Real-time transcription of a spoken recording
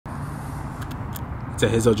to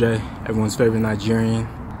Ehizoje, everyone's favorite Nigerian.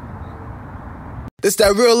 This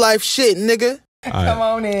that real life shit, nigga. Right. Come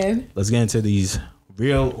on in. Let's get into these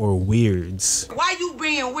real or weirds. Why you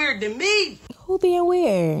being weird to me? Who being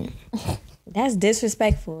weird? That's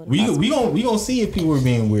disrespectful. We gonna see if people are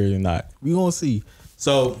being weird or not. We gonna see.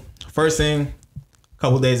 So first thing, a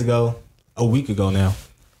couple days ago, a week ago now,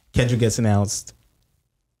 Kendrick gets announced.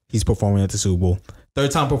 He's performing at the Super Bowl. Third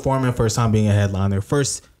time performing, first time being a headliner.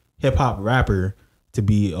 First hip hop rapper to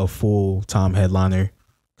be a full time headliner,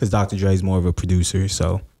 because Dr. Dre is more of a producer.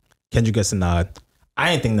 So Kendrick gets a nod.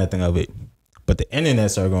 I didn't think nothing of it, but the internet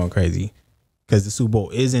started going crazy because the Super Bowl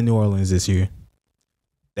is in New Orleans this year.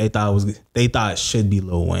 They thought it should be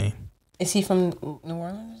Lil Wayne. Is he from New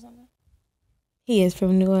Orleans or something? He is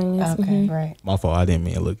from New Orleans. Okay, right. My fault. I didn't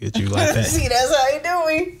mean to look at you like that. See, that's how you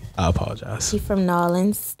doing. I apologize. He from New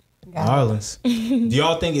Orleans. New Orleans. Do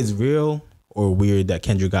y'all think it's real or weird that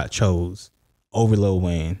Kendrick got chose over Lil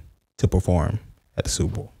Wayne to perform at the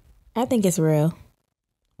Super Bowl? I think it's real.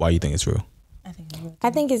 Why do you think it's real? I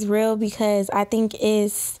think it's real because I think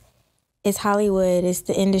it's Hollywood, it's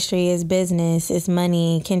the industry, it's business, it's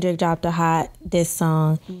money. Kendrick dropped a hot diss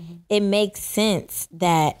song. Mm-hmm. It makes sense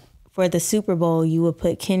that for the Super Bowl you would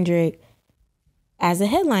put Kendrick as a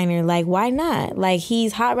headliner. Like, why not? Like,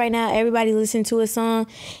 he's hot right now. Everybody listen to his song,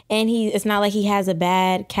 and it's not like he has a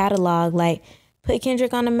bad catalog. Like, put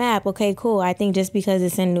Kendrick on the map. Okay, cool. I think just because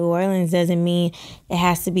it's in New Orleans doesn't mean it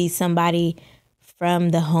has to be somebody from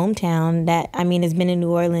the hometown that, I mean, it's been in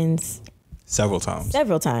New Orleans several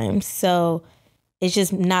times. So it's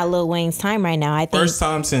just not Lil Wayne's time right now. I think first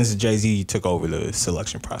time since Jay-Z took over the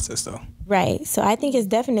selection process, though. Right. So I think it's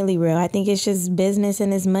definitely real. I think it's just business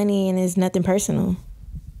and it's money and it's nothing personal.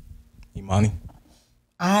 Imani?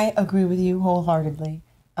 I agree with you wholeheartedly.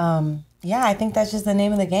 Yeah, I think that's just the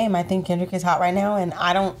name of the game. I think Kendrick is hot right now, and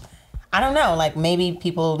I don't know. Like, maybe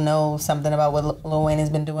people know something about what Lil Wayne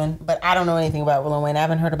has been doing, but I don't know anything about Lil Wayne. I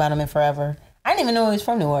haven't heard about him in forever. I didn't even know he was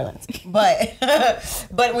from New Orleans. But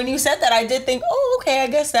but when you said that, I did think, oh, okay, I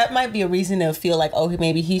guess that might be a reason to feel like, oh,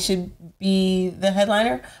 maybe he should be the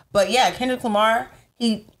headliner. But yeah, Kendrick Lamar,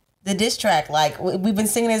 the diss track, like, we've been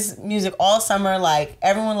singing his music all summer. Like,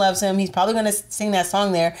 everyone loves him. He's probably going to sing that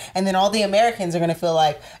song there. And then all the Americans are going to feel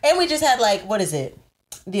like, and we just had, like, what is it?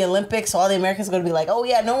 The Olympics, so all the Americans are going to be like, oh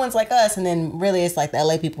yeah, no one's like us. And then really it's like the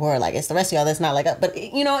LA people who are like, it's the rest of y'all that's not like us. But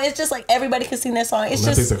you know, it's just like everybody can sing that song. It's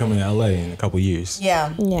Olympics just are coming to LA in a couple years.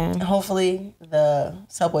 Yeah. And hopefully the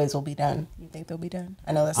subways will be done. You think they'll be done?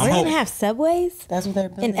 I know that's we're gonna have subways. That's what they're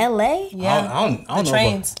building in LA. Yeah, I don't know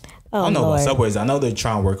trains. I don't know about subways. I know they're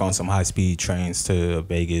trying to work on some high speed trains to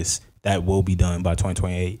Vegas that will be done by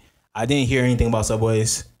 2028. I didn't hear anything about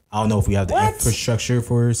subways. I don't know if we have the infrastructure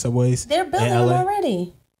for subways. They're building them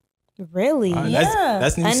already. Really? Yeah.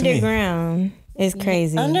 That's news underground to me. Is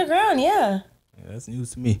crazy. Underground, yeah. That's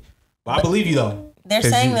news to me. But I believe you though. They're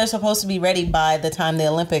saying they're supposed to be ready by the time the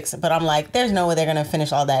Olympics, but I'm like, there's no way they're gonna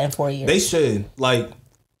finish all that in 4 years. They should.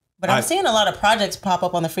 But I'm seeing a lot of projects pop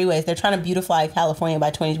up on the freeways. They're trying to beautify California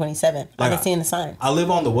by 2027. I've been seeing the signs. I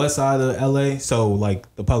live on the west side of LA, so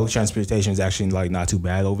like the public transportation is actually like not too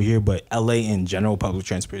bad over here. But LA in general, public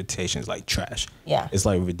transportation is like trash. Yeah, it's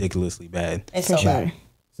like ridiculously bad. It's so bad.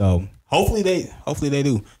 So hopefully they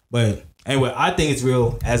do. But anyway, I think it's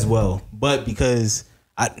real as well. But because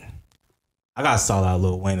I gotta stall out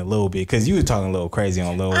Lil Wayne a little bit because you were talking a little crazy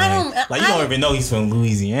on Lil Wayne. Like, you don't even know he's from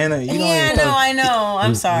Louisiana. I know.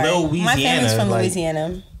 I'm sorry. Louisiana, my family's from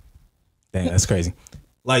Louisiana. Dang, that's crazy.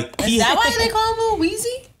 Like, is that why they call him Lil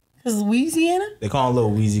Weezy? Because Louisiana? They call him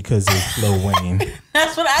Lil Weezy because of Lil Wayne.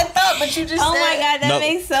 That's what I thought, but you just said. Oh my God, that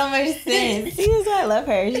makes so much sense. See, that's why I love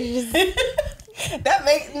her. She just...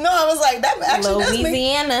 I was like, that actually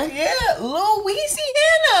Louisiana.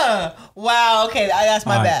 Louisiana. Wow, okay, that's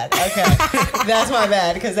my bad. Okay, that's my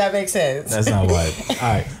bad, because that makes sense. That's not why. All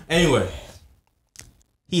right. Anyway,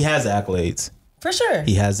 he has the accolades. For sure.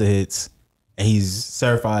 He has the hits, and he's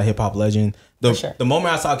certified hip-hop legend. The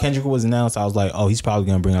moment I saw Kendrick was announced, I was like, oh, he's probably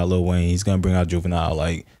going to bring out Lil Wayne. He's going to bring out Juvenile.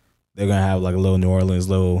 Like, they're going to have like a little New Orleans,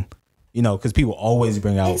 because people always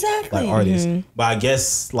bring out like artists. Mm-hmm. But I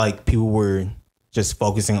guess like people were just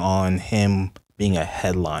focusing on him being a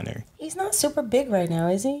headliner. He's not super big right now,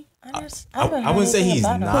 is he? I wouldn't say he's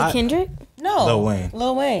not. Who, Kendrick? No.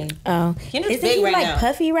 Lil Wayne. Oh. Kendrick's Isn't he big like now.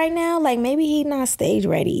 puffy right now? Like, maybe he's not stage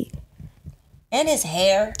ready. And his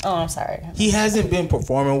hair. Oh, I'm sorry. He hasn't been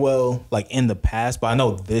performing well like in the past, but I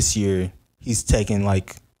know this year he's taking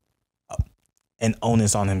like an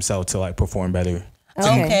onus on himself to like perform better.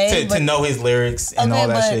 To know his lyrics and all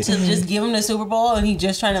that shit. To just give him the Super Bowl and he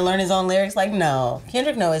just trying to learn his own lyrics, like, no.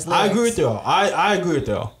 Kendrick knows his lyrics. I agree with you. I agree with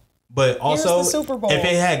you. But also, the Super Bowl. if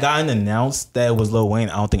it had gotten announced that it was Lil Wayne,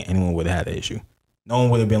 I don't think anyone would have had an issue. No one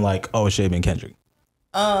would have been like, "Oh, it should have been Kendrick."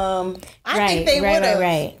 I think they would have.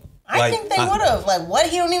 Right. I think they would have. Like, what?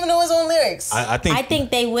 He don't even know his own lyrics. I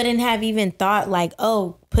think they wouldn't have even thought like,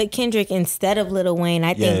 oh, put Kendrick instead of Lil Wayne.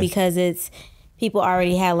 I think because it's people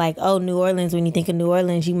already had like, oh, New Orleans. When you think of New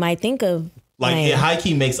Orleans, you might think of like Wayne. it high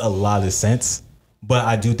key makes a lot of sense. But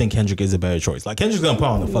I do think Kendrick is a better choice. Like Kendrick's gonna put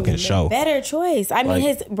on the fucking show. Better choice. I mean,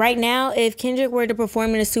 his right now, if Kendrick were to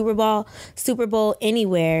perform in a Super Bowl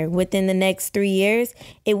anywhere within the next 3 years,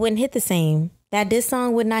 it wouldn't hit the same. This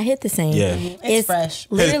song would not hit the same. Yeah, it's fresh.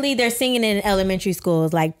 Literally, they're singing in elementary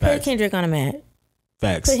schools. Like, put Kendrick on a mat.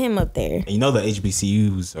 Facts. Put him up there. And you know the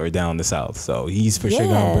HBCUs are down the South, so he's for sure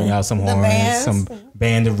gonna bring out some horns, some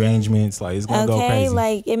band arrangements. Like it's gonna go crazy.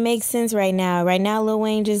 Like it makes sense right now. Right now, Lil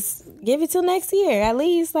Wayne just give it till next year at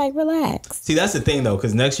least. Like relax. See, that's the thing though,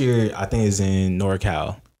 because next year I think is in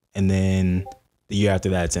NorCal, and then the year after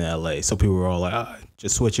that it's in LA. So people were all like,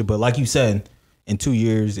 just switch it. But like you said, in 2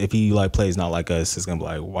 years, if he like plays Not Like Us, it's gonna be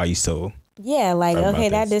like, why you still? Yeah, like okay,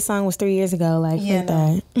 this song was 3 years ago. Like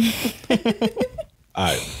that. All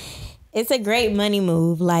right. It's a great money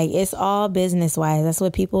move. Like it's all business wise. That's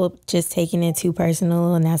what people just taking it too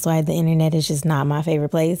personal, and that's why the internet is just not my favorite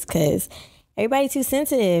place because everybody's too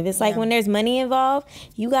sensitive. It's like when there's money involved,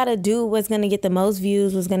 you got to do what's going to get the most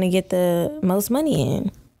views, what's going to get the most money in.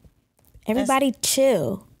 Everybody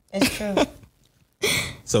chill. It's true.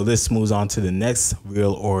 So this moves on to the next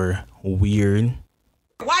real or weird.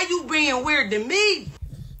 Why you being weird to me?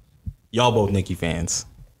 Y'all both Nicki fans.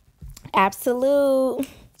 Absolute.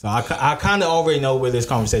 So I kind of already know where this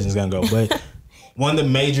conversation is gonna go, but one of the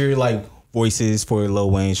major like voices for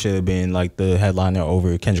Lil Wayne should have been like the headliner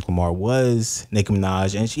over Kendrick Lamar was Nicki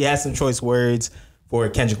Minaj, and she had some choice words for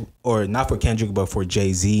Kendrick, or not for Kendrick, but for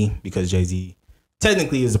Jay-Z, because Jay-Z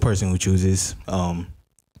technically is the person who chooses.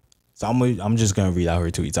 So I'm just gonna read out her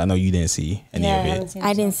tweets. I know you didn't see any of it.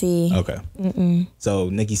 I didn't see. Okay. So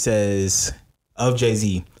Nicki says of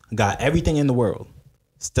Jay-Z, got everything in the world.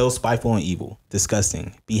 Still spiteful and evil.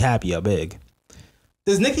 Disgusting. Be happy, I beg.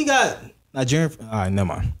 Does Nicki got Nigerian? All right, never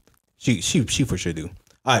mind. She for sure do.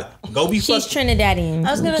 All right, go be She's Trinidadian.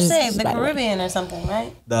 I was going to say the Caribbean or something,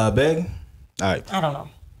 right? The beg? All right. I don't know.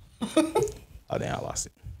 Oh, damn, I lost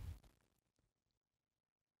it.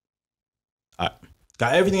 All right.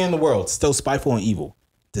 Got everything in the world. Still spiteful and evil.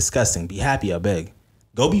 Disgusting. Be happy, I beg.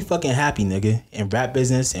 Go be fucking happy, nigga. In rap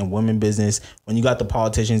business and women business, when you got the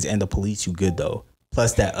politicians and the police, you good, though.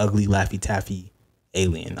 Plus that ugly Laffy Taffy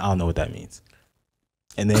alien. I don't know what that means.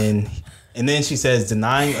 And then she says,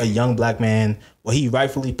 denying a young black man what he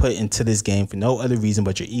rightfully put into this game for no other reason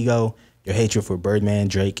but your ego, your hatred for Birdman,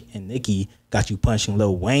 Drake, and Nicki got you punching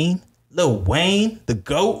Lil Wayne. Lil Wayne, the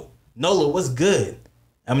GOAT. Nola, what's good?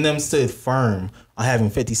 Eminem stood firm on having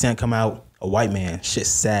 50 Cent come out a white man. Shit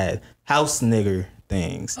sad. House nigger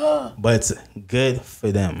things. But it's good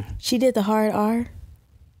for them. She did the hard R.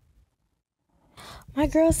 My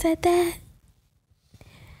girl said that.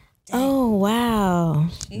 Oh wow.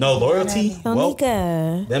 No loyalty.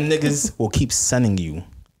 Sonika. Them niggas will keep sunning you.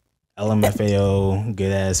 LMFAO,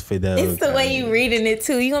 good ass Fidel. It's the way you reading it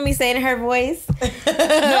too. You gonna be saying in her voice?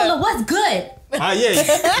 Nola, what's good?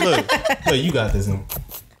 Yeah. Look, you got this one.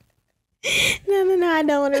 No, I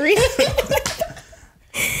don't want to read it.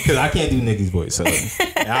 Because I can't do Nicki's voice, so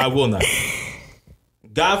I will not.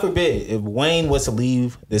 God forbid, if Wayne was to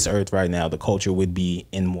leave this earth right now, the culture would be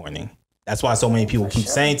in mourning. That's why so many people keep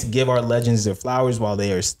saying to give our legends their flowers while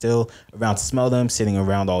they are still around to smell them, sitting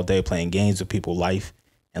around all day playing games with people's life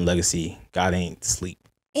and legacy. God ain't sleep.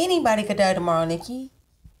 Anybody could die tomorrow, Nicki.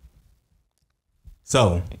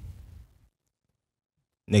 So,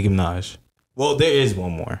 Nicki Minaj. Well, there is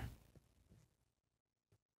one more.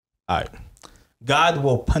 All right. God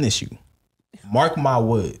will punish you. Mark my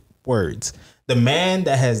words. The man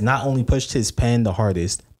that has not only pushed his pen the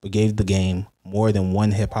hardest, but gave the game more than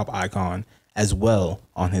one hip-hop icon as well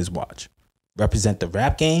on his watch. Represent the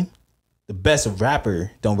rap game? The best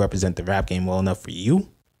rapper don't represent the rap game well enough for you?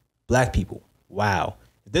 Black people. Wow.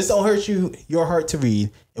 If this don't hurt your heart to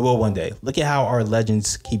read, it will one day. Look at how our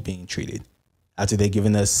legends keep being treated. After they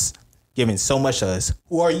giving so much to us.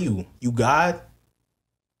 Who are you? You God?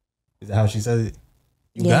 Is that how she says it?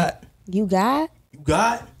 You God? You God? You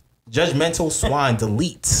God? Judgmental swine.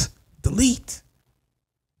 Delete.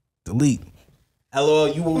 LOL,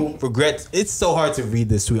 you will regret. It's so hard to read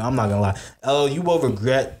this tweet. I'm not gonna lie. LOL, you will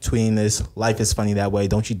regret tweeting this. Life is funny that way.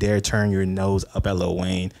 Don't you dare turn your nose up at Lil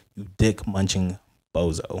Wayne. You dick munching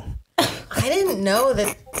bozo. I didn't know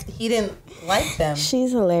that he didn't like them.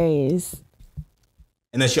 She's hilarious.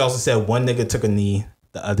 And then she also said one nigga took a knee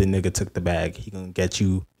the other nigga took the bag. He gonna get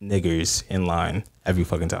you niggers in line every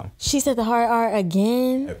fucking time. She said the hard R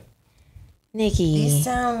again. Yep. Nikki, These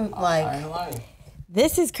sound like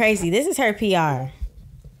this is crazy. This is her PR.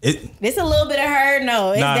 It's a little bit of her.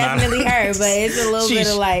 No, it's definitely her, but it's a little bit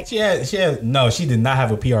of like. She did not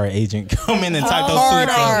have a PR agent come in and type those hard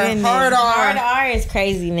tweets. R. Hard R is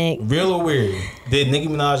crazy, Nick. Real or weird? Did Nicki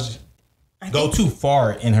Minaj go too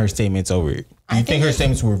far in her statements over it? Do you think her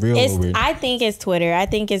statements were real or weird? I think it's Twitter. I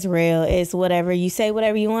think it's real. It's whatever. You say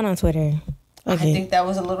whatever you want on Twitter. Okay. I think that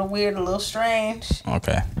was a little weird, a little strange.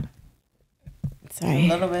 Okay. Sorry. A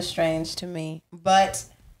little bit strange to me. But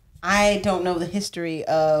I don't know the history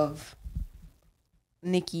of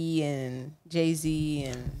Nicki and Jay-Z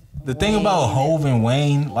and The thing about Hov and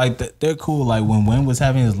Wayne, like they're cool. Like when Wayne was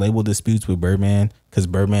having his label disputes with Birdman, because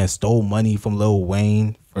Birdman stole money from Lil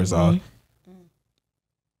Wayne. First off,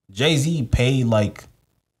 Jay-Z paid like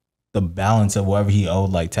the balance of whatever he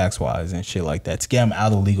owed, like tax wise and shit like that, to get him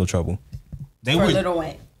out of legal trouble. They for were Lil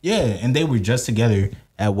Wayne. Yeah, and they were just together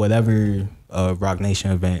at whatever Rock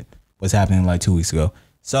Nation event was happening like 2 weeks ago.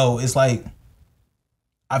 So it's like,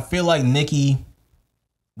 I feel like Nicki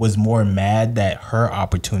was more mad that her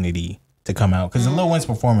opportunity to come out, because the Lil Wayne's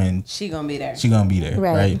performing, She gonna be there.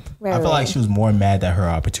 right? I feel like she was more mad at her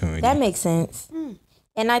opportunity. That makes sense.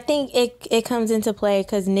 And I think it comes into play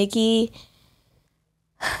because Nicki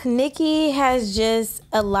has just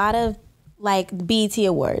a lot of like BET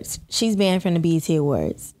Awards. She's banned from the BET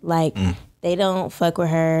Awards. Like they don't fuck with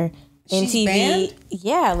her. She's MTV, banned?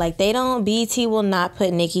 yeah, like they don't. BET will not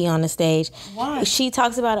put Nicki on the stage. Why? She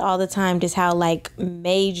talks about it all the time, just how like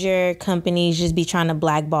major companies just be trying to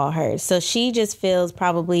blackball her. So she just feels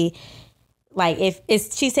probably like if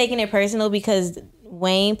she's taking it personal because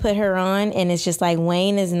Wayne put her on, and it's just like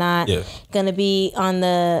Wayne is not gonna be on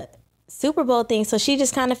the Super Bowl thing. So she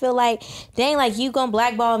just kind of feel like, dang, like you gonna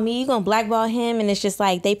blackball me, you gonna blackball him, and it's just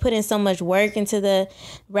like they put in so much work into the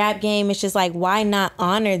rap game. It's just like, why not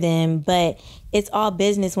honor them? But it's all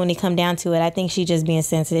business when it come down to it. I think she just being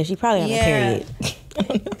sensitive. She probably on a period.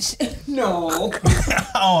 No.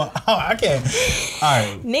 I can't. All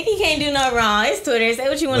right. Nicki can't do no wrong. It's Twitter. Say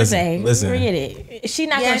what you want to say. Listen. Forget it. She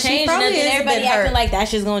not gonna she change probably nothing. is a Everybody bit acting hurt. like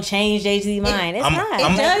that's just gonna change Jay-Z's mind. It's not.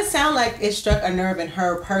 It does sound like it struck a nerve in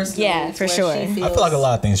her personally. Yeah, for where sure. she I feels- feel like a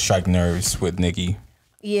lot of things strike nerves with Nicki.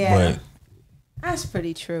 Yeah, But that's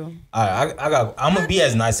pretty true. I'm gonna be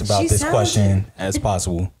as nice about She this sounds- question as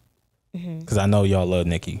possible, because I know y'all love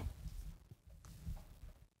Nicki.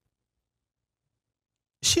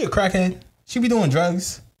 Is she a crackhead? She be doing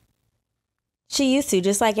drugs? She used to,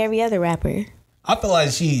 just like every other rapper. I feel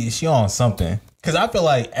like she on something, because I feel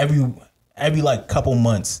like every like couple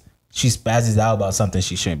months she spazzes out about something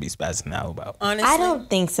she shouldn't be spazzing out about. Honestly, I don't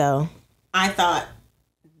think so. I thought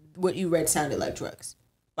what you read sounded like drugs,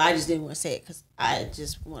 but I just didn't want to say it because I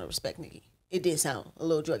just want to respect Nicki. It did sound a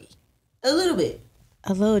little druggy, a little bit,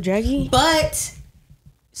 A little druggy? but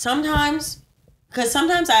sometimes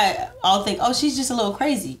I'll think, oh, she's just a little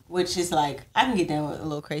crazy, which is like, I can get down with a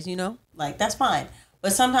little crazy, like that's fine.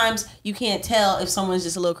 But sometimes you can't tell if someone's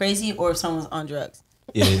just a little crazy or if someone's on drugs.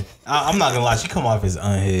 Yeah, I'm not gonna lie, she come off as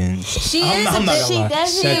unhinged. She I'm is not a bit. gonna She lie.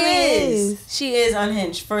 definitely is. She is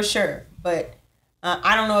unhinged for sure. But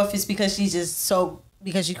I don't know if it's because she's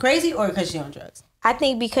crazy or because she's on drugs. I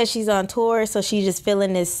think because she's on tour, so she's just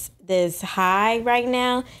feeling this high right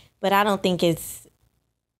now. But I don't think it's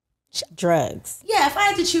drugs. Yeah, if I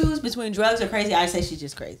had to choose between drugs or crazy, I'd say she's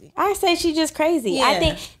just crazy. I say she's just crazy. Yeah. I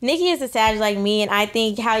think Nicki is a savage like me, and I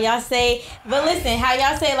think how y'all say, but listen, how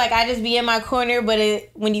y'all say like I just be in my corner, but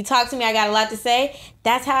when you talk to me, I got a lot to say.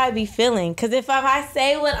 That's how I be feeling. Cause if I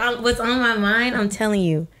say what's on my mind, I'm telling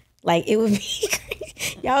you, like it would be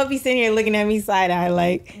crazy. Y'all would be sitting here looking at me side eye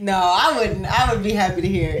like. No, I wouldn't. I would be happy to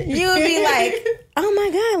hear it. You would be like, oh my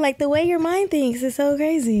God, like the way your mind thinks is so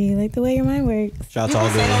crazy. Like the way your mind works. Shout out to all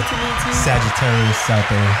the Sagittarius out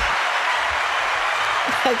there.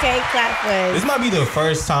 Okay, clap for us. This might be the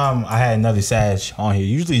first time I had another Sag on here.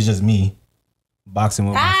 Usually it's just me boxing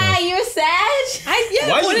with myself. You're Sag?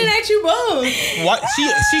 Why pointing you- at you both. What?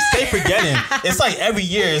 She stay forgetting. It's like every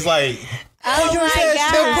year. It's like, Oh you're my Sag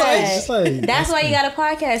too. God. It's like- That's why you got a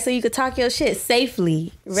podcast, so you could talk your shit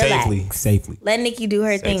safely. Relax. Safely. Let Nicki do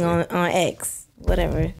her thing Safely. on X. Whatever.